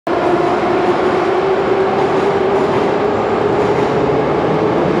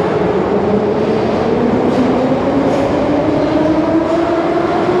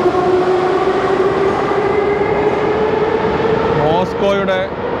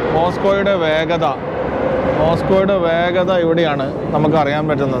മോസ്കോയുടെ വേഗത ഇവിടെയാണ് നമുക്ക് അറിയാൻ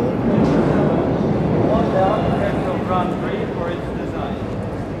പറ്റുന്നത്.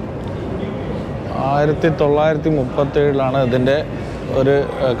 1937 ഇതിൻ്റെ ഒരു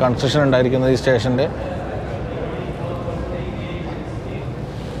കൺസ്ട്രക്ഷൻ ഉണ്ടായിരിക്കുന്നത് ഈ സ്റ്റേഷൻ്റെ.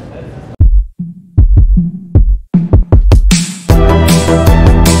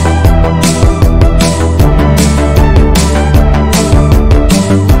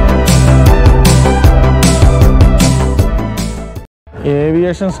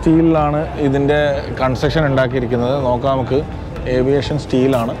 ഏവിയേഷൻ സ്റ്റീലിലാണ് ഇതിൻ്റെ കൺസ്ട്രക്ഷൻ ഉണ്ടാക്കിയിരിക്കുന്നത്. നോക്കാം നമുക്ക്. ഏവിയേഷൻ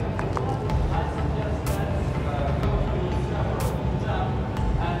സ്റ്റീലാണ്.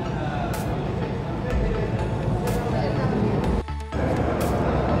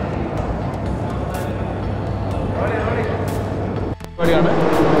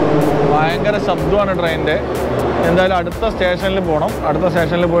 ഭയങ്കര ശബ്ദമാണ് ട്രെയിനിൻ്റെ. എന്തായാലും അടുത്ത സ്റ്റേഷനിൽ പോകണം. അടുത്ത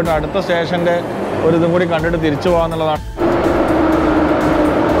സ്റ്റേഷനിൽ പോയിട്ട് അടുത്ത സ്റ്റേഷൻ്റെ ഒരു ഇതും കൂടി കണ്ടിട്ട് തിരിച്ചു പോകാമെന്നുള്ളതാണ്.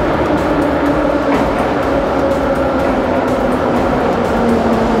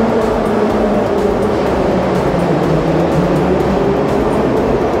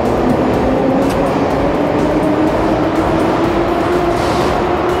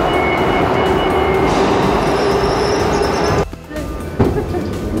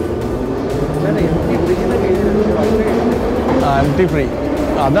 എംറ്റി ഫ്രീ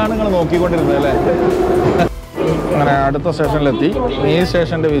അതാണ് നിങ്ങൾ നോക്കിക്കൊണ്ടിരുന്നത് അല്ലേ? അങ്ങനെ അടുത്ത സ്റ്റേഷനിലെത്തി. ഈ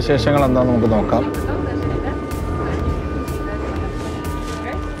സ്റ്റേഷൻ്റെ വിശേഷങ്ങൾ എന്താണെന്ന് നമുക്ക് നോക്കാം.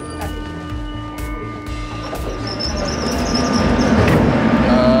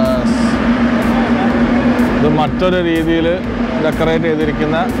 ഇത് മറ്റൊരു രീതിയിൽ ഡെക്കറേറ്റ്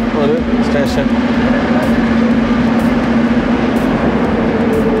ചെയ്തിരിക്കുന്ന ഒരു സ്റ്റേഷൻ.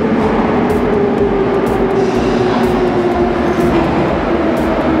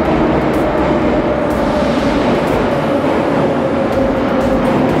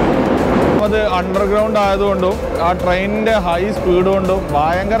 അത് അണ്ടർഗ്രൗണ്ട് ആയതുകൊണ്ടും ആ ട്രെയിനിൻ്റെ ഹൈ സ്പീഡ് കൊണ്ടും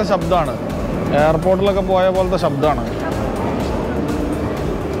ഭയങ്കര ശബ്ദമാണ്. എയർപോർട്ടിലൊക്കെ പോയ പോലത്തെ ശബ്ദമാണ്.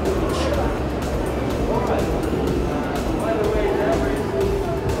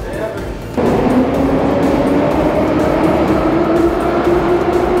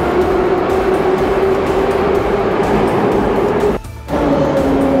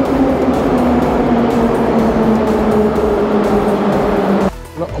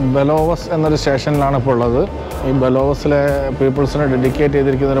 ബെലോവസ് എന്നൊരു സ്റ്റേഷനിലാണ് ഇപ്പോൾ ഉള്ളത്. ഈ ബെലോവസിലെ പീപ്പിൾസിനെ ഡെഡിക്കേറ്റ്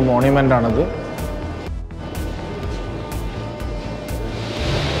ചെയ്തിരിക്കുന്ന ഒരു മോണ്യുമെൻ്റ് ആണിത്.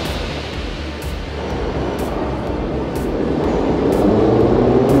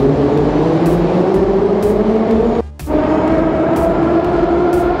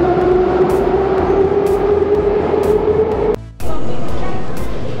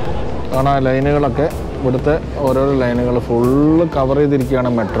 കാണാൻ ലൈനുകളൊക്കെ ഇവിടുത്തെ ഓരോരോ ലൈനുകൾ ഫുള്ള് കവർ ചെയ്തിരിക്കുകയാണ്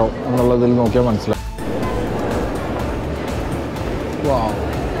മെട്രോ എന്നുള്ളതിൽ നോക്കിയാൽ മനസ്സിലാവും. വാവ്.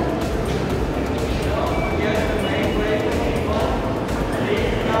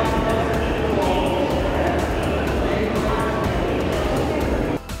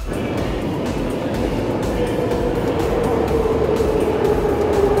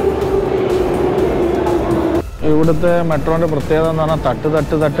 ഇവിടുത്തെ മെട്രോൻ്റെ പ്രത്യേകത എന്ന് പറഞ്ഞാൽ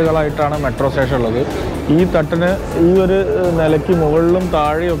തട്ടുകളായിട്ടാണ് മെട്രോ സ്റ്റേഷൻ ഉള്ളത്. ഈ തട്ടിന് ഈ ഒരു നിലയ്ക്ക് മുകളിലും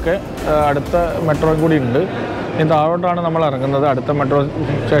താഴെയൊക്കെ അടുത്ത മെട്രോ കൂടി ഉണ്ട്. ഇനി താഴോട്ടാണ് നമ്മൾ ഇറങ്ങുന്നത് അടുത്ത മെട്രോ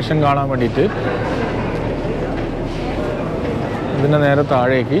സ്റ്റേഷൻ കാണാൻ വേണ്ടിയിട്ട്. ഇതിൻ്റെ നേരെ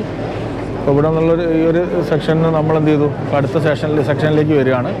താഴേക്ക്. അപ്പോൾ ഇവിടെ നിന്നുള്ളൊരു ഈ ഒരു സെക്ഷനിൽ നമ്മൾ എന്ത് ചെയ്തു, അടുത്ത സെക്ഷനിലേക്ക്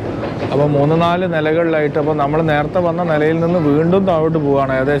വരികയാണ്. അപ്പോൾ 3-4 നിലകളിലായിട്ട്. അപ്പോൾ നമ്മൾ നേരത്തെ വന്ന നിലയിൽ നിന്ന് വീണ്ടും താഴോട്ട്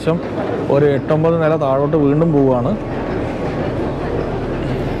പോവുകയാണ്. ഏകദേശം ഒരു 8-9 നില താഴോട്ട് വീണ്ടും പോവുകയാണ്.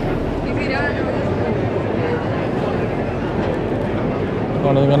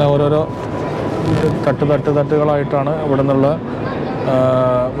 ഇങ്ങനെ ഓരോരോ തട്ടുകളായിട്ടാണ് ഇവിടെ നിന്നുള്ള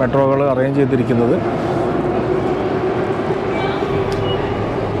മെട്രോകൾ അറേഞ്ച് ചെയ്തിരിക്കുന്നത്.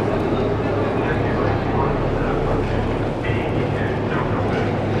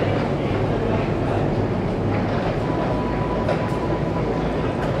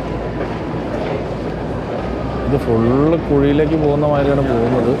 ഇത് ഫുള്ള് കുഴിയിലേക്ക് പോകുന്ന മാതിരിയാണ്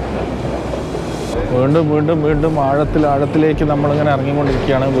പോകുന്നത്. വീണ്ടും ആഴത്തിലേക്ക് നമ്മളിങ്ങനെ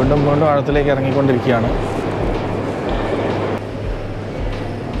ഇറങ്ങിക്കൊണ്ടിരിക്കുകയാണ്. വീണ്ടും ആഴത്തിലേക്ക് ഇറങ്ങിക്കൊണ്ടിരിക്കുകയാണ്.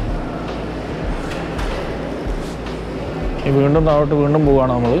 വീണ്ടും താഴോട്ട് വീണ്ടും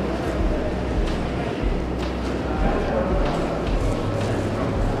പോവുകയാണ് നമ്മൾ.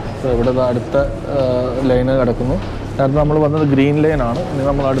 ഇവിടെ അടുത്ത ലൈന് കിടക്കുന്നു. നേരത്തെ നമ്മൾ വന്നത് ഗ്രീൻ ലൈനാണ്. ഇനി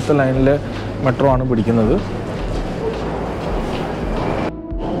നമ്മൾ അടുത്ത ലൈനിലെ മെട്രോ ആണ് പിടിക്കുന്നത്.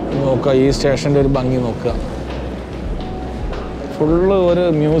 നോക്കുക, ഈ സ്റ്റേഷൻ്റെ ഒരു ഭംഗി നോക്കുക. ഫുള്ള് ഒരു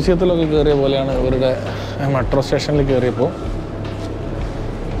മ്യൂസിയത്തിലൊക്കെ കയറിയ പോലെയാണ് ഇവരുടെ മെട്രോ സ്റ്റേഷനിൽ കയറിയപ്പോൾ.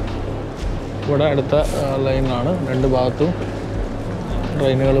 ഇവിടെ അടുത്ത ലൈനാണ്, രണ്ട് ഭാഗത്തും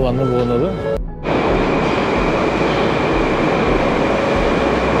ട്രെയിനുകൾ വന്നു പോകുന്നത്.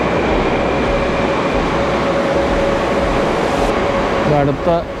 അടുത്ത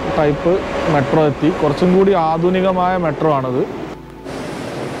ടൈപ്പ് മെട്രോ എത്തി. കുറച്ചും കൂടി ആധുനികമായ മെട്രോ ആണിത്,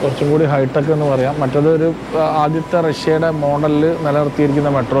 കുറച്ചും കൂടി ഹൈടെക് എന്ന് പറയാം. മറ്റേത് ഒരു ആദ്യത്തെ റഷ്യയുടെ മോഡലിൽ നിലനിർത്തിയിരിക്കുന്ന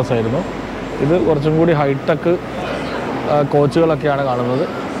മെട്രോസ് ആയിരുന്നു. ഇത് കുറച്ചും കൂടി ഹൈടെക് കോച്ചുകളൊക്കെയാണ് കാണുന്നത്.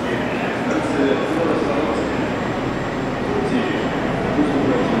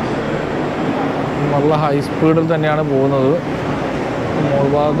 നല്ല ഹൈ സ്പീഡിൽ തന്നെയാണ് പോകുന്നത്.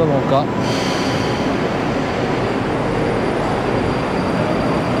 മുൾഭാഗത്ത് നോക്കാം,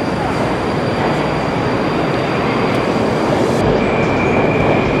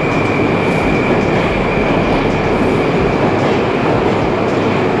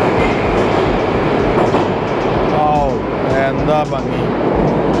 എന്താ ഭംഗി.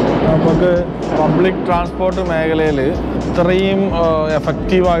 നമുക്ക് പബ്ലിക് ട്രാൻസ്പോർട്ട് മേഖലയിൽ ഇത്രയും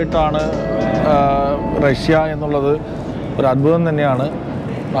എഫക്റ്റീവായിട്ടാണ് റഷ്യ എന്നുള്ളത് ഒരു അത്ഭുതം തന്നെയാണ്.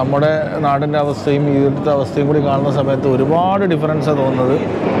 നമ്മുടെ നാടിൻ്റെ അവസ്ഥയും ഇവിടുത്തെ അവസ്ഥയും കൂടി കാണുന്ന സമയത്ത് ഒരുപാട് ഡിഫറൻസാണ് തോന്നുന്നത്.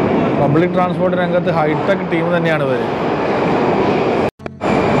 പബ്ലിക് ട്രാൻസ്പോർട്ട് രംഗത്ത് ഹൈടെക് ടീം തന്നെയാണ് ഇവർ.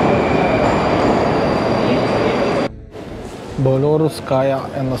 ബൊലോറുസ്കായ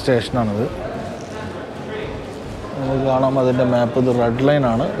എന്ന സ്റ്റേഷനാണിത്. നമുക്ക് കാണാം അതിൻ്റെ മാപ്പ്. ഇത് റെഡ്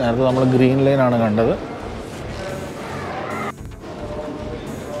ലൈനാണ്, നേരത്തെ നമ്മൾ ഗ്രീൻ ലൈനാണ് കണ്ടത്.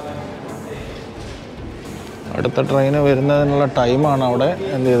 അടുത്ത ട്രെയിന് വരുന്നതിനുള്ള ടൈമാണ് അവിടെ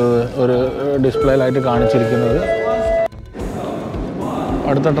എന്ത് ചെയ്തത്, ഒരു ഡിസ്പ്ലേയിലായിട്ട് കാണിച്ചിരിക്കുന്നത്.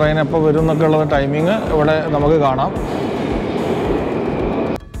 അടുത്ത ട്രെയിൻ എപ്പോൾ വരും എന്നൊക്കെ ഉള്ള ടൈമിങ് ഇവിടെ നമുക്ക് കാണാം.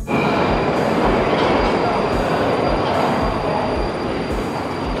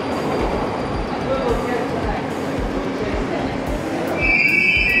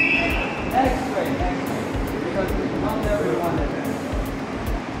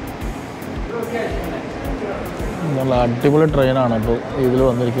 നല്ല അടിപൊളി ട്രെയിനാണ് ഇപ്പോൾ ഇതിൽ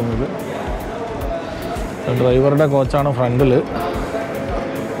വന്നിരിക്കുന്നത്. ഡ്രൈവറുടെ കോച്ചാണ് ഫ്രണ്ടിൽ.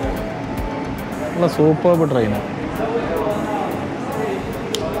 നല്ല സൂപ്പർബ് ട്രെയിനാണ്.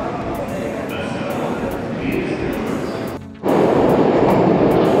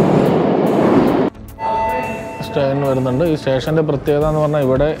 സ്റ്റേഷൻ വരുന്നുണ്ട്. ഈ സ്റ്റേഷൻ്റെ പ്രത്യേകത എന്ന് പറഞ്ഞാൽ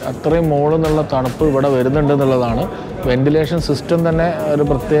ഇവിടെ അത്രയും മുകളിൽ നിന്നുള്ള തണുപ്പ് ഇവിടെ വരുന്നുണ്ട് എന്നുള്ളതാണ്. വെന്റിലേഷൻ സിസ്റ്റം തന്നെ ഒരു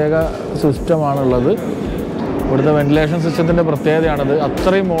പ്രത്യേക സിസ്റ്റമാണുള്ളത്. ഇവിടുത്തെ വെന്റിലേഷൻ സിസ്റ്റത്തിൻ്റെ പ്രത്യേകതയാണിത്.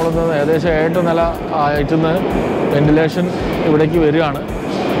 അത്രയും മുകളിൽ നിന്ന് ഏകദേശം 7 നില ആയിട്ടുനിന്ന് വെന്റിലേഷൻ ഇവിടേക്ക് വരികയാണ്.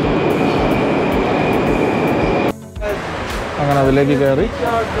 അങ്ങനെ അതിലേക്ക് കയറി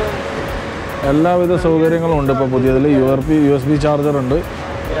എല്ലാവിധ സൗകര്യങ്ങളും ഉണ്ട്. ഇപ്പോൾ പുതിയതിൽ USB ചാർജറുണ്ട്.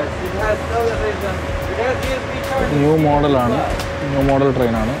 ന്യൂ മോഡലാണ്, ന്യൂ മോഡൽ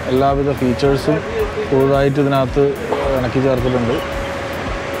ട്രെയിനാണ്. എല്ലാവിധ ഫീച്ചേഴ്സും പുതുതായിട്ട് ഇതിനകത്ത് ഇണക്കി ചേർത്തിട്ടുണ്ട്.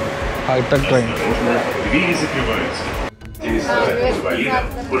 Hi tech train.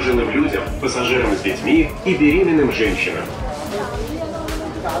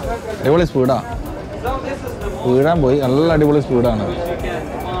 അടിപൊളി സ്പീഡാ, വീഴാൻ പോയി. നല്ല അടിപൊളി സ്പീഡാണ്.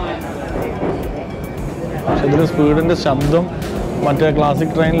 പക്ഷെ ഇതിൽ സ്പീഡിൻ്റെ ശബ്ദം മറ്റേ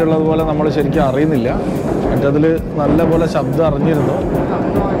ക്ലാസിക് ട്രെയിനിലുള്ളതുപോലെ നമ്മൾ ശരിക്കും അറിയുന്നില്ല. മറ്റേതിൽ നല്ലപോലെ ശബ്ദം അറിഞ്ഞിരുന്നു.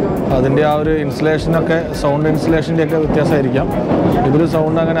 അതിൻ്റെ ആ ഒരു ഇൻസുലേഷനൊക്കെ, സൗണ്ട് ഇൻസുലേഷൻ്റെയൊക്കെ വ്യത്യാസമായിരിക്കാം. ഇതിൽ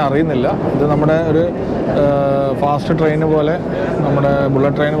സൗണ്ട് അങ്ങനെ അറിയുന്നില്ല. ഇത് നമ്മുടെ ഒരു ഫാസ്റ്റ് ട്രെയിൻ പോലെ, നമ്മുടെ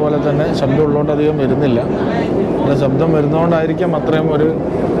ബുള്ളറ്റ് ട്രെയിൻ പോലെ തന്നെ ശബ്ദം ഉള്ളതുകൊണ്ട് അധികം വരുന്നില്ല. ഇവിടെ ശബ്ദം വരുന്നതുകൊണ്ടായിരിക്കാം അത്രയും ഒരു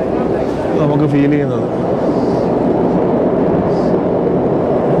നമുക്ക് ഫീൽ ചെയ്യുന്നത്.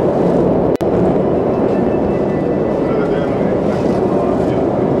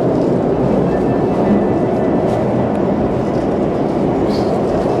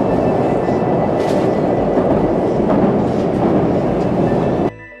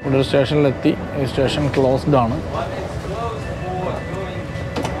 ഇവിടെ സ്റ്റേഷനിലെത്തി. ഈ സ്റ്റേഷൻ ക്ലോസ്ഡ് ആണ്.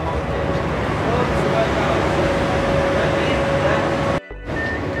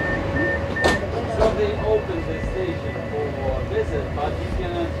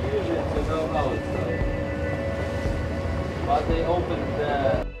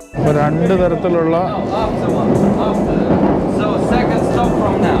 അപ്പോൾ രണ്ട് തരത്തിലുള്ള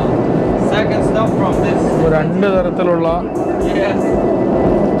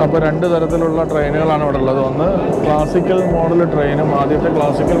രണ്ട് തരത്തിലുള്ള ട്രെയിനുകളാണ് ഇവിടെ ഉള്ളത്. ഒന്ന് ക്ലാസിക്കൽ മോഡൽ ട്രെയിനും, ആദ്യത്തെ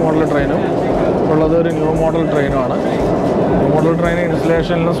ക്ലാസിക്കൽ മോഡൽ ട്രെയിനും ഉള്ളത് ഒരു new model ട്രെയിനുമാണ്. New model train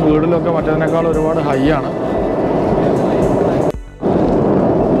ഇൻസുലേഷനിലും സ്പീഡിലും ഒക്കെ മറ്റേതിനേക്കാൾ ഒരുപാട് ഹൈ ആണ്.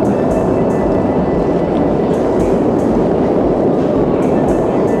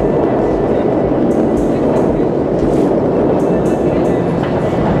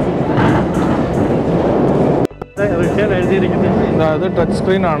 ഇത് ടച്ച്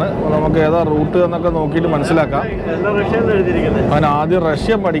സ്ക്രീനാണ്. നമുക്ക് ഏതാ റൂട്ട് എന്നൊക്കെ നോക്കിയിട്ട് മനസ്സിലാക്കാം. അവൻ ആദ്യം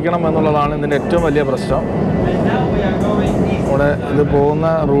റഷ്യ പഠിക്കണം എന്നുള്ളതാണ് ഇതിൻ്റെ ഏറ്റവും വലിയ പ്രശ്നം. ഇവിടെ ഇത് പോകുന്ന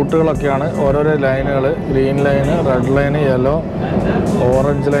റൂട്ടുകളൊക്കെയാണ് ഓരോരോ ലൈനുകൾ. Green line, red line, yellow,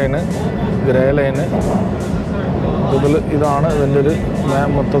 orange line, grey line. ഇതാണ് ഇതിൻ്റെ ഒരു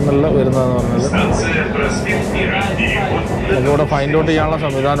മൊത്തത്തിൽ വരുന്നതെന്ന് പറഞ്ഞത്. നമുക്കിവിടെ ഫൈൻഡ് ഔട്ട് ചെയ്യാനുള്ള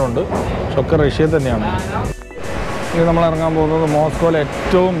സംവിധാനമുണ്ട്. പക്ഷെ ഒക്കെ റഷ്യയിൽ തന്നെയാണ്. ഇത് നമ്മൾ ഇറങ്ങാൻ പോകുന്നത് മോസ്കോയിലെ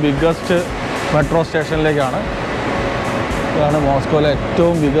ഏറ്റവും ബിഗ്ഗസ്റ്റ് മെട്രോ സ്റ്റേഷനിലേക്കാണ്. ഇതാണ് മോസ്കോയിലെ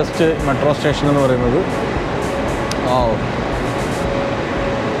ഏറ്റവും ബിഗ്ഗസ്റ്റ് മെട്രോ സ്റ്റേഷൻ എന്ന് പറയുന്നത്.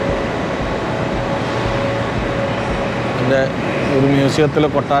 എൻ്റെ ഒരു മ്യൂസിയത്തിലോ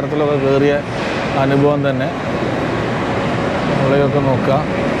കൊട്ടാരത്തിലൊക്കെ കയറിയ അനുഭവം തന്നെ. നമ്മളെയൊക്കെ നോക്കുക.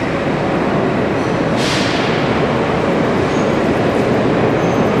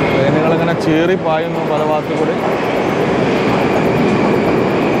 ട്രെയിനുകളിങ്ങനെ ചീറിപ്പായുന്നു പല ഭാഗത്തു കൂടി.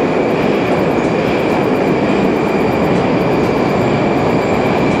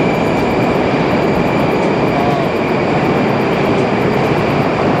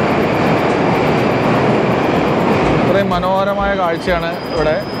 ഇത്രയും മനോഹരമായ കാഴ്ചയാണ്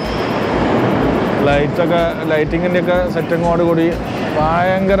ഇവിടെ. ലൈറ്റിങ്ങിൻ്റെയൊക്കെ സെറ്റിങ്ങോട് കൂടി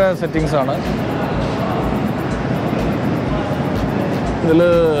ഭയങ്കര സെറ്റിങ്സാണ്. ഇതിൽ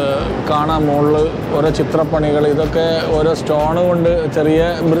കാണാം മുകളിൽ ഓരോ ചിത്രപ്പണികൾ. ഇതൊക്കെ ഓരോ സ്റ്റോണ് കൊണ്ട്, ചെറിയ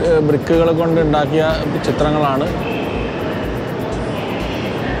ബ്രിക്കുകൾ കൊണ്ട് ഉണ്ടാക്കിയ ചിത്രങ്ങളാണ്.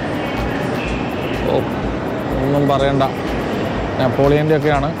 ഒന്നും പറയണ്ട. നെപ്പോളിയൻ്റെ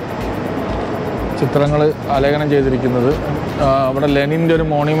ഒക്കെയാണ് ചിത്രങ്ങൾ ആലേഖനം ചെയ്തിരിക്കുന്നത്. അവിടെ ലെനിൻ്റെ ഒരു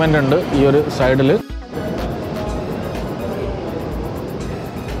മോണ്യുമെൻ്റ് ഉണ്ട് ഈ ഒരു സൈഡിൽ.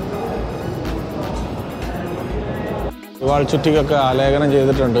 വാൾച്ചുറ്റിക്കൊക്കെ ആലേഖനം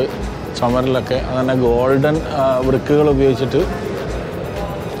ചെയ്തിട്ടുണ്ട് ചുമരിലൊക്കെ. അങ്ങനെ ഗോൾഡൻ ബ്രിക്കുകൾ ഉപയോഗിച്ചിട്ട്.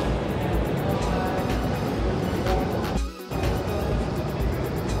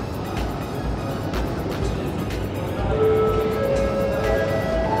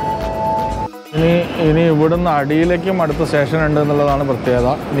 ഇനി ഇവിടുന്ന് അടിയിലേക്കും അടുത്ത സ്റ്റേഷൻ ഉണ്ട് എന്നുള്ളതാണ് പ്രത്യേകത.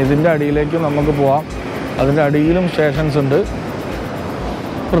 ഇനി ഇതിൻ്റെ അടിയിലേക്കും നമുക്ക് പോവാം. അതിൻ്റെ അടിയിലും സ്റ്റേഷൻസ് ഉണ്ട്.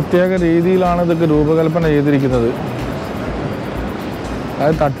 പ്രത്യേക രീതിയിലാണ് ഇതൊക്കെ രൂപകൽപ്പന ചെയ്തിരിക്കുന്നത്.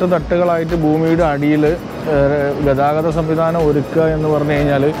 അതായത് തട്ടുകളായിട്ട് ഭൂമിയുടെ അടിയിൽ ഗതാഗത സംവിധാനം ഒരുക്കുക എന്ന് പറഞ്ഞു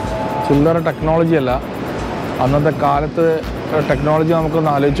കഴിഞ്ഞാൽ ചില്ലറ ടെക്നോളജി അല്ല. അന്നത്തെ കാലത്ത് ടെക്നോളജി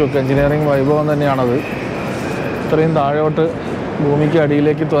നമുക്കൊന്ന് ആലോചിച്ച് നോക്കുക. എഞ്ചിനീയറിംഗ് വൈഭവം തന്നെയാണത്. ഇത്രയും താഴോട്ട് ഭൂമിക്ക്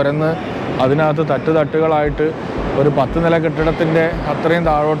അടിയിലേക്ക് തുരന്ന് അതിനകത്ത് തട്ടുകളായിട്ട് ഒരു 10 നില കെട്ടിടത്തിൻ്റെ അത്രയും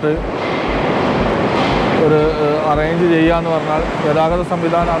താഴോട്ട് ഒരു അറേഞ്ച് ചെയ്യുക എന്ന് പറഞ്ഞാൽ, ഗതാഗത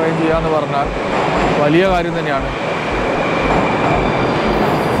സംവിധാനം അറേഞ്ച് ചെയ്യുക എന്ന് പറഞ്ഞാൽ വലിയ കാര്യം തന്നെയാണ്.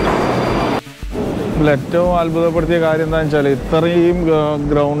 ഇതിലേറ്റവും അത്ഭുതപ്പെടുത്തിയ കാര്യം എന്താണെന്ന് വെച്ചാൽ ഇത്രയും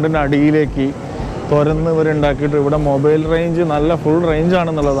ഗ്രൗണ്ടിനടിയിലേക്ക് തുരന്ന് ഇവരുണ്ടാക്കിയിട്ട് ഇവിടെ മൊബൈൽ റേഞ്ച് നല്ല ഫുൾ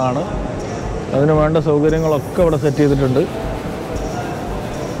റേഞ്ചാണെന്നുള്ളതാണ്. അതിന് വേണ്ട സൗകര്യങ്ങളൊക്കെ ഇവിടെ സെറ്റ് ചെയ്തിട്ടുണ്ട്.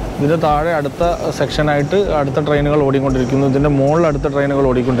 ഇതിൻ്റെ താഴെ അടുത്ത സെക്ഷനായിട്ട് അടുത്ത ട്രെയിനുകൾ ഓടിക്കൊണ്ടിരിക്കുന്നു. ഇതിൻ്റെ മുകളിൽ അടുത്ത ട്രെയിനുകൾ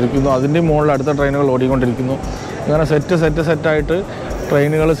ഓടിക്കൊണ്ടിരിക്കുന്നു. അതിൻ്റെ മുകളിൽ അടുത്ത ട്രെയിനുകൾ ഓടിക്കൊണ്ടിരിക്കുന്നു. ഇങ്ങനെ സെറ്റായിട്ട്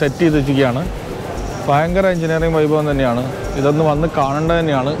ട്രെയിനുകൾ സെറ്റ് ചെയ്ത് വെച്ചിരിക്കുകയാണ്. ഭയങ്കര എഞ്ചിനീയറിംഗ് വൈഭവം തന്നെയാണ്. ഇതൊന്ന് വന്ന് കാണേണ്ടത്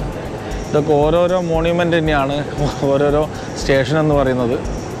തന്നെയാണ്. ഇതൊക്കെ ഓരോരോ മോണ്യുമെൻ്റ് തന്നെയാണ് ഓരോരോ സ്റ്റേഷൻ എന്ന് പറയുന്നത്.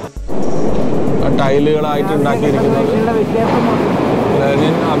 ടൈലുകളായിട്ട് ഉണ്ടാക്കിയിരിക്കുന്നത്.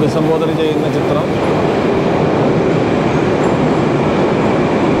 ലെനിൻ അഭിസംബോധന ചെയ്യുന്ന ചിത്രം.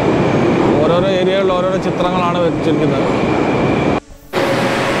 ഓരോരോ ഏരിയകളിൽ ഓരോരോ ചിത്രങ്ങളാണ് വെച്ചിരിക്കുന്നത്.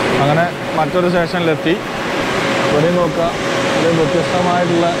 അങ്ങനെ മറ്റൊരു സ്റ്റേഷനിലെത്തി. ഇവിടെ നോക്കുക, ഇത്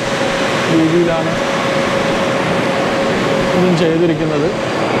വ്യത്യസ്തമായിട്ടുള്ള രീതിയിലാണ് ഇതും ചെയ്തിരിക്കുന്നത്.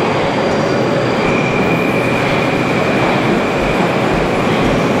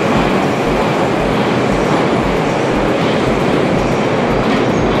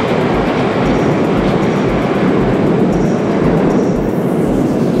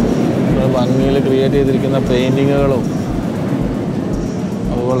 ഭംഗിയിൽ ക്രിയേറ്റ് ചെയ്തിരിക്കുന്ന പെയിൻറ്റിങ്ങുകളും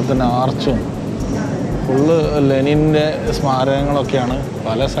അതുപോലെ തന്നെ ആർച്ചും ഫുള്ള് ലെനിൻ്റെ സ്മാരകങ്ങളൊക്കെയാണ്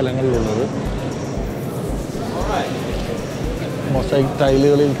പല സ്ഥലങ്ങളിലുള്ളത്. Mosaic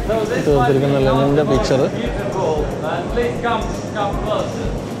ടൈലുകളിൽ തീർത്തിരിക്കുന്ന ലെനിൻ്റെ picture.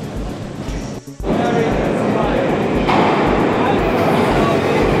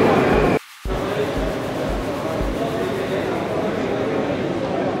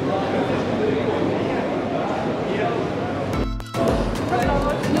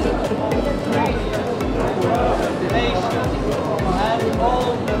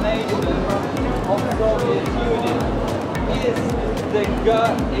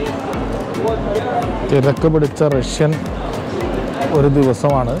 തിരക്ക് പിടിച്ച റഷ്യൻ ഒരു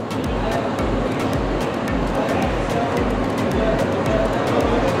ദിവസമാണ്.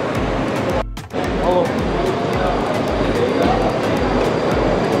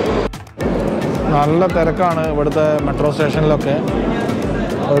 നല്ല തിരക്കാണ് ഇവിടുത്തെ മെട്രോ സ്റ്റേഷനിലൊക്കെ.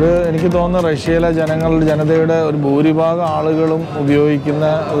 എനിക്ക് തോന്നുന്നു റഷ്യയിലെ ജനതയുടെ ഒരു ഭൂരിഭാഗം ആളുകളും ഉപയോഗിക്കുന്ന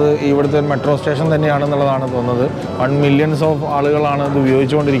ഇവിടുത്തെ മെട്രോ സ്റ്റേഷൻ തന്നെയാണെന്നുള്ളതാണ് തോന്നുന്നത്. 1 million ആളുകളാണ് ഇത്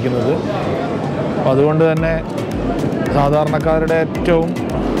ഉപയോഗിച്ചുകൊണ്ടിരിക്കുന്നത്. അതുകൊണ്ട് തന്നെ സാധാരണക്കാരുടെ ഏറ്റവും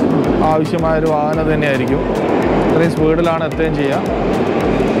ആവശ്യമായൊരു വാഹനം തന്നെയായിരിക്കും. ഇത്രയും സ്പീഡിലാണ് എത്തുകയും ചെയ്യുക.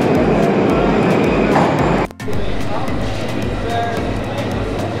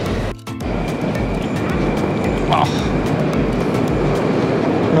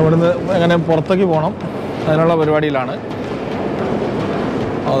 ഇവിടുന്ന് എങ്ങനെ പുറത്തേക്ക് പോകണം അതിനുള്ള പരിപാടിയിലാണ്.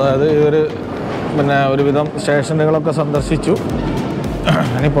 അതായത് ഒരുവിധം സ്റ്റേഷനുകളൊക്കെ സന്ദർശിച്ചു.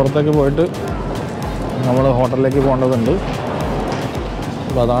 ഇനി പുറത്തേക്ക് പോയിട്ട് നമ്മൾ ഹോട്ടലിലേക്ക് പോകേണ്ടതുണ്ട്.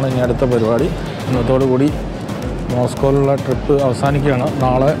 അപ്പോൾ അതാണ് ഇനി അടുത്ത പരിപാടി. ഇന്നത്തോടു കൂടി മോസ്കോയിലുള്ള ട്രിപ്പ് അവസാനിക്കുകയാണ്.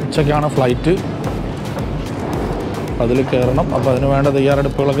 നാളെ ഉച്ചയ്ക്കാണ് ഫ്ലൈറ്റ്. അതിൽ കയറണം. അപ്പോൾ അതിന് വേണ്ട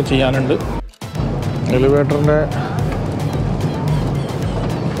തയ്യാറെടുപ്പുകളൊക്കെ ചെയ്യാനുണ്ട്. എലിവേറ്ററിൻ്റെ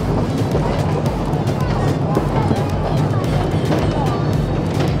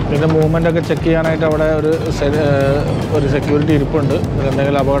ഇതിൻ്റെ മൂവ്മെൻറ്റൊക്കെ ചെക്ക് ചെയ്യാനായിട്ട് അവിടെ ഒരു സെക്യൂരിറ്റി ഇരിപ്പുണ്ട്.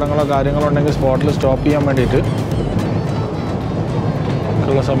 എന്തെങ്കിലും അപകടങ്ങളോ കാര്യങ്ങളോ ഉണ്ടെങ്കിൽ സ്പോട്ടിൽ സ്റ്റോപ്പ് ചെയ്യാൻ വേണ്ടിയിട്ട്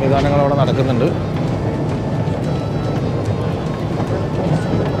ഉള്ള സംവിധാനങ്ങൾ അവിടെ നടക്കുന്നുണ്ട്.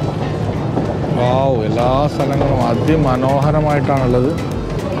 എല്ലാ സ്ഥലങ്ങളും അതിമനോഹരമായിട്ടാണുള്ളത്.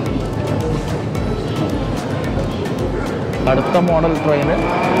 അടുത്ത മോഡൽ ട്രെയിന്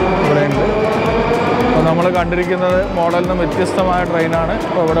ഇവിടെയുണ്ട്. അപ്പോൾ നമ്മൾ കണ്ടിരിക്കുന്നത് മോഡലിൽ നിന്ന് വ്യത്യസ്തമായ ട്രെയിനാണ്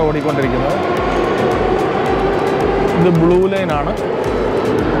ഇപ്പോൾ ഇവിടെ ഓടിക്കൊണ്ടിരിക്കുന്നത്. ഇത് ബ്ലൂ ലൈനാണ്.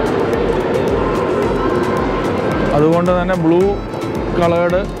 അതുകൊണ്ട് തന്നെ ബ്ലൂ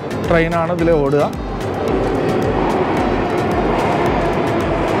കളേർഡ് ട്രെയിനാണ് ഇതിൽ ഓടുക.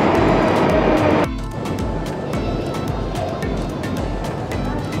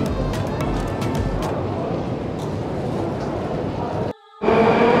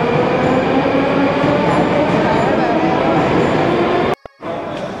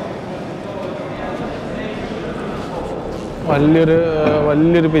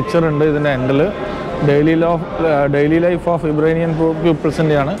 വലിയൊരു പിക്ചറുണ്ട് ഇതിൻ്റെ എൻഡിൽ. Daily life of ഇബ്രാനിയൻ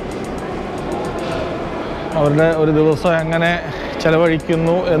പീപ്പിൾസിൻ്റെയാണ്. അവരുടെ ഒരു ദിവസം എങ്ങനെ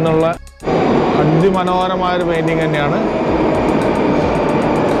ചെലവഴിക്കുന്നു എന്നുള്ള അതിമനോഹരമായൊരു പെയിൻറ്റിങ് തന്നെയാണ്.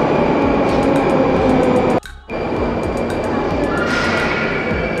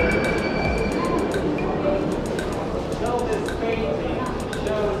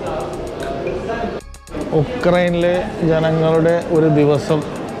 ഉക്രൈനിലെ ജനങ്ങളുടെ ഒരു ദിവസം,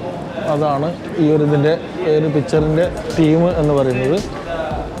 അതാണ് ഇതിൻ്റെ ഒരു പിക്ചറിൻ്റെ തീം എന്ന് പറയുന്നത്.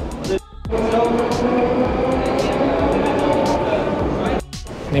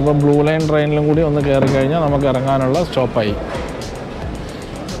 ഇനിയിപ്പോൾ ബ്ലൂ ലൈൻ ട്രെയിനിലും കൂടി ഒന്ന് കയറി കഴിഞ്ഞാൽ നമുക്ക് ഇറങ്ങാനുള്ള സ്റ്റോപ്പായി.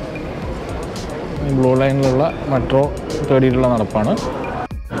 Blue ലൈനിലുള്ള metro തേടിയിട്ടുള്ള നടപ്പാണ്.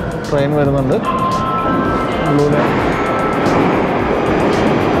 ട്രെയിൻ വരുന്നുണ്ട്. Blue line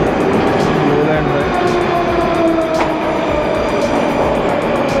train.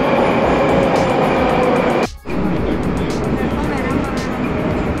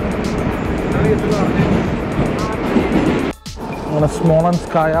 അങ്ങനെ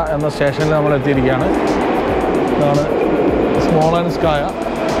സ്മോളൻസ്കായ എന്ന സ്റ്റേഷനിൽ നമ്മൾ എത്തിയിരിക്കുകയാണ്. ഇതാണ് സ്മോളൻസ്കായ.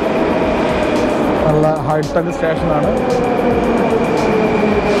 നല്ല ഹൈടെക് സ്റ്റേഷനാണ്.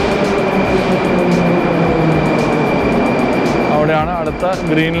 അവിടെയാണ് അടുത്ത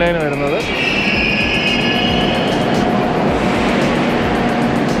ഗ്രീൻ ലൈൻ വരുന്നത്.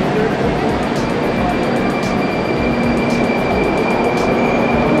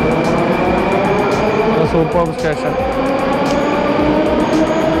 Super station.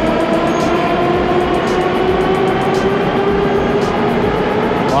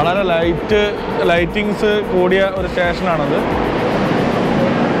 വളരെ ലൈറ്റിങ്സ് കൂടിയ ഒരു സ്റ്റേഷനാണത്.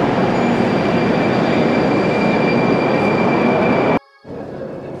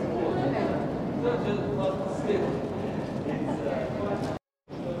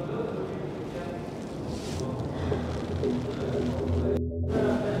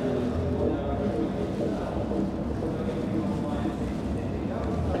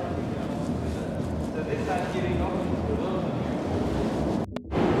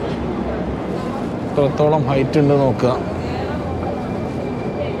 എത്രത്തോളം ഹൈറ്റ് ഉണ്ട് നോക്കുക.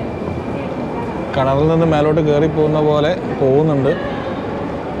 കിണറിൽ നിന്ന് മേലോട്ട് കയറി പോകുന്ന പോലെ പോകുന്നുണ്ട്.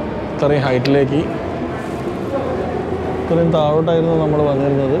 ഇത്രയും ഹൈറ്റിലേക്ക്. ഇത്രയും താഴോട്ടായിരുന്നു നമ്മൾ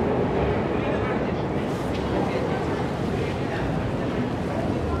വന്നിരുന്നത്.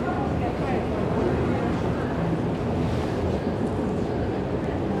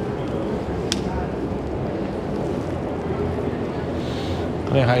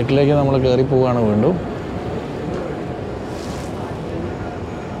 ഇത്രയും ഹൈറ്റിലേക്ക് നമ്മൾ കയറി പോവുകയാണ് വീണ്ടും.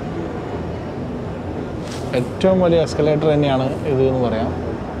 ഏറ്റവും വലിയ എസ്കലേറ്റർ തന്നെയാണ് ഇത് എന്ന് പറയാം.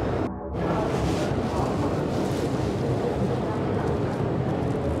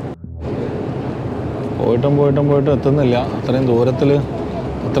 പോയിട്ടും എത്തുന്നില്ല. അത്രയും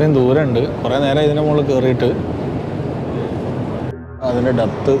ദൂരമുണ്ട്. കുറേ നേരം ഇതിൻ്റെ മുകളിൽ കയറിയിട്ട് അതിൻ്റെ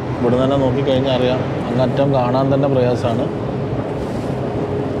ഡെപ്ത് ഇവിടെ തന്നെ നോക്കിക്കഴിഞ്ഞാൽ അറിയാം. അങ്ങറ്റം കാണാൻ തന്നെ പ്രയാസമാണ്.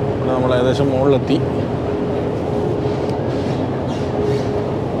 ഇവിടെ നമ്മൾ ഏകദേശം മുകളിലെത്തി.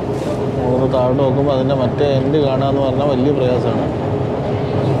 മുകളിൽ താഴോട്ട് നോക്കുമ്പോൾ അതിൻ്റെ മറ്റേ എൻഡ് കാണുക എന്ന് പറഞ്ഞാൽ വലിയ പ്രയാസമാണ്.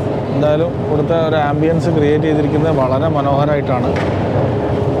 എന്തായാലും ഇവിടുത്തെ ഒരു ആംബിയൻസ് ക്രിയേറ്റ് ചെയ്തിരിക്കുന്നത് വളരെ മനോഹരമായിട്ടാണ്.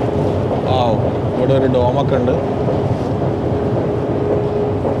 ഇവിടെ ഒരു ഡോമൊക്കെ ഉണ്ട്.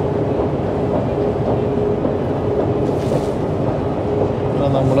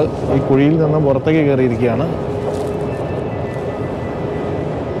 നമ്മൾ ഈ കുഴിയിൽ നിന്ന് പുറത്തേക്ക് കയറിയിരിക്കുകയാണ്.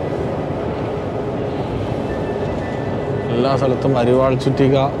 എല്ലാ സ്ഥലത്തും അരിവാൾ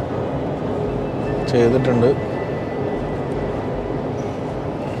ചുറ്റിക ചെയ്തിട്ടുണ്ട്.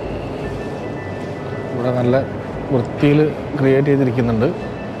 ഇവിടെ നല്ല വൃത്തിയിൽ ക്രിയേറ്റ് ചെയ്തിരിക്കുന്നുണ്ട്.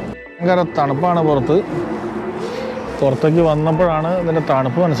 ഭയങ്കര തണുപ്പാണ് പുറത്തേക്ക് വന്നപ്പോഴാണ് ഇതിൻ്റെ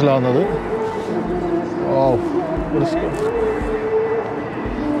തണുപ്പ് മനസ്സിലാവുന്നത്.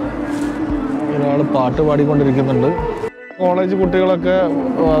 ഒരാൾ പാട്ട് പാടിക്കൊണ്ടിരിക്കുന്നുണ്ട്. കോളേജ് കുട്ടികളൊക്കെ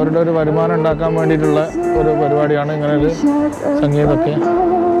അവരുടെ ഒരു വരുമാനം ഉണ്ടാക്കാൻ വേണ്ടിയിട്ടുള്ള ഒരു പരിപാടിയാണ് ഇങ്ങനെ ഒരു സംഗീതമൊക്കെ.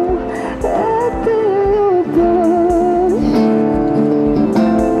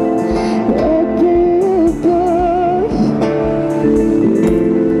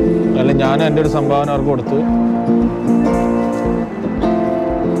 അല്ല, ഞാൻ എൻ്റെ ഒരു സംഭാവന അവർക്ക് കൊടുത്തു.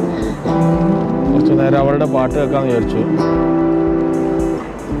 കുറച്ച് നേരം അവരുടെ പാട്ട് കേൾക്കാമെന്ന് വിചാരിച്ചു.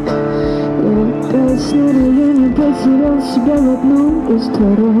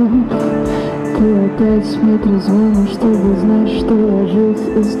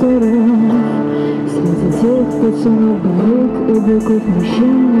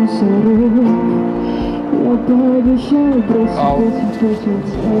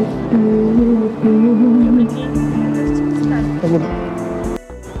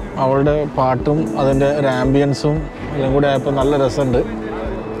 അവളുടെ പാട്ടും അതിൻ്റെ ഒരു ആംബിയൻസും എല്ലാം കൂടി ആയപ്പോൾ നല്ല രസമുണ്ട്.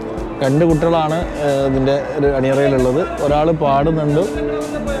 2 കുട്ടികളാണ് ഇതിൻ്റെ ഒരു അണിയറയിലുള്ളത്. ഒരാൾ പാടുന്നുണ്ട്,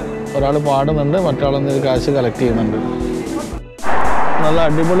 മറ്റാളൊന്ന് കാശ് കളക്ട് ചെയ്യുന്നുണ്ട്. നല്ല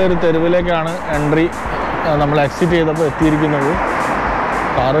അടിപൊളി ഒരു തെരുവിലേക്കാണ് എൻട്രി നമ്മൾ എക്സിറ്റ് ചെയ്തപ്പോൾ എത്തിയിരിക്കുന്നത്.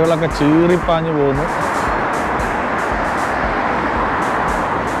 കാറുകളൊക്കെ ചീറിപ്പാഞ്ഞു പോകുന്നു.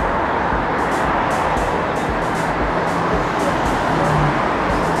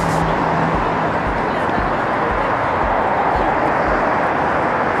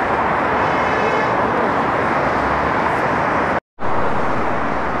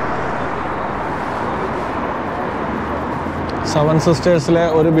 സെവൻ സിസ്റ്റേഴ്സിലെ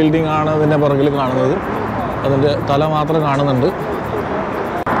ഒരു ബിൽഡിംഗ് ആണ് ഇതിൻ്റെ പുറകിൽ കാണുന്നത്. അതിൻ്റെ തല മാത്രം കാണുന്നുണ്ട്.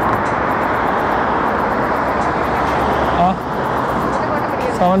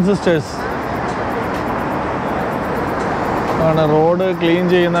 സെവൻ സിസ്റ്റേഴ്സ് ആണ്. റോഡ് ക്ലീൻ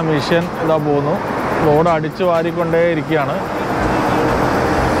ചെയ്യുന്ന മിഷൻ ഇതാ പോകുന്നു. റോഡ് അടിച്ചു വാരിക്കൊണ്ടേ ഇരിക്കുകയാണ്.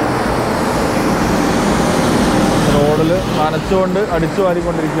 റോഡിൽ നനച്ചുകൊണ്ട് അടിച്ചു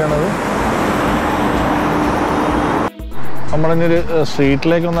വാരിക്കൊണ്ടിരിക്കുകയാണത്. നമ്മളിന്നൊരു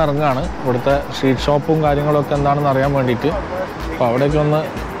സ്ട്രീറ്റിലേക്കൊന്ന് ഇറങ്ങുകയാണ്. ഇവിടുത്തെ സ്ട്രീറ്റ് ഷോപ്പും കാര്യങ്ങളൊക്കെ എന്താണെന്ന് അറിയാൻ വേണ്ടിയിട്ട്. അപ്പോൾ അവിടേക്കൊന്ന്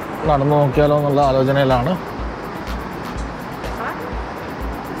നടന്നു നോക്കിയാലോ എന്നുള്ള ആലോചനയിലാണ്.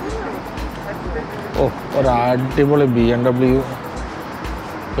 ഒരു അടിപൊളി BMW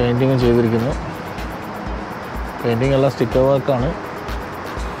പെയിൻറ്റിങ് ചെയ്തിരിക്കുന്നു. പെയിൻറ്റിങ് എല്ലാം സ്റ്റിക്കർ വർക്കാണ്.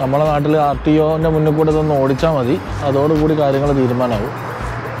 നമ്മുടെ നാട്ടിൽ RTOൻ്റെ മുന്നിൽ കൂടെ ഇതൊന്ന് ഓടിച്ചാൽ മതി. അതോടുകൂടി കാര്യങ്ങൾ തീരുമാനമാവും.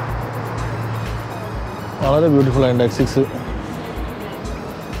 വളരെ ബ്യൂട്ടിഫുള്ളാണ് Nexus.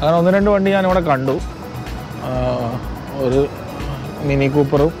 അങ്ങനെ 1-2 വണ്ടി ഞാനിവിടെ കണ്ടു. ഒരു മിനി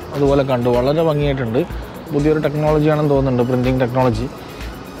കൂപ്പറും അതുപോലെ കണ്ടു. വളരെ ഭംഗിയായിട്ടുണ്ട്. പുതിയൊരു ടെക്നോളജിയാണെന്ന് തോന്നുന്നുണ്ട്. Printing technology.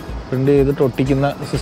 പ്രിൻ്റ് ചെയ്തിട്ട് ഒട്ടിക്കുന്ന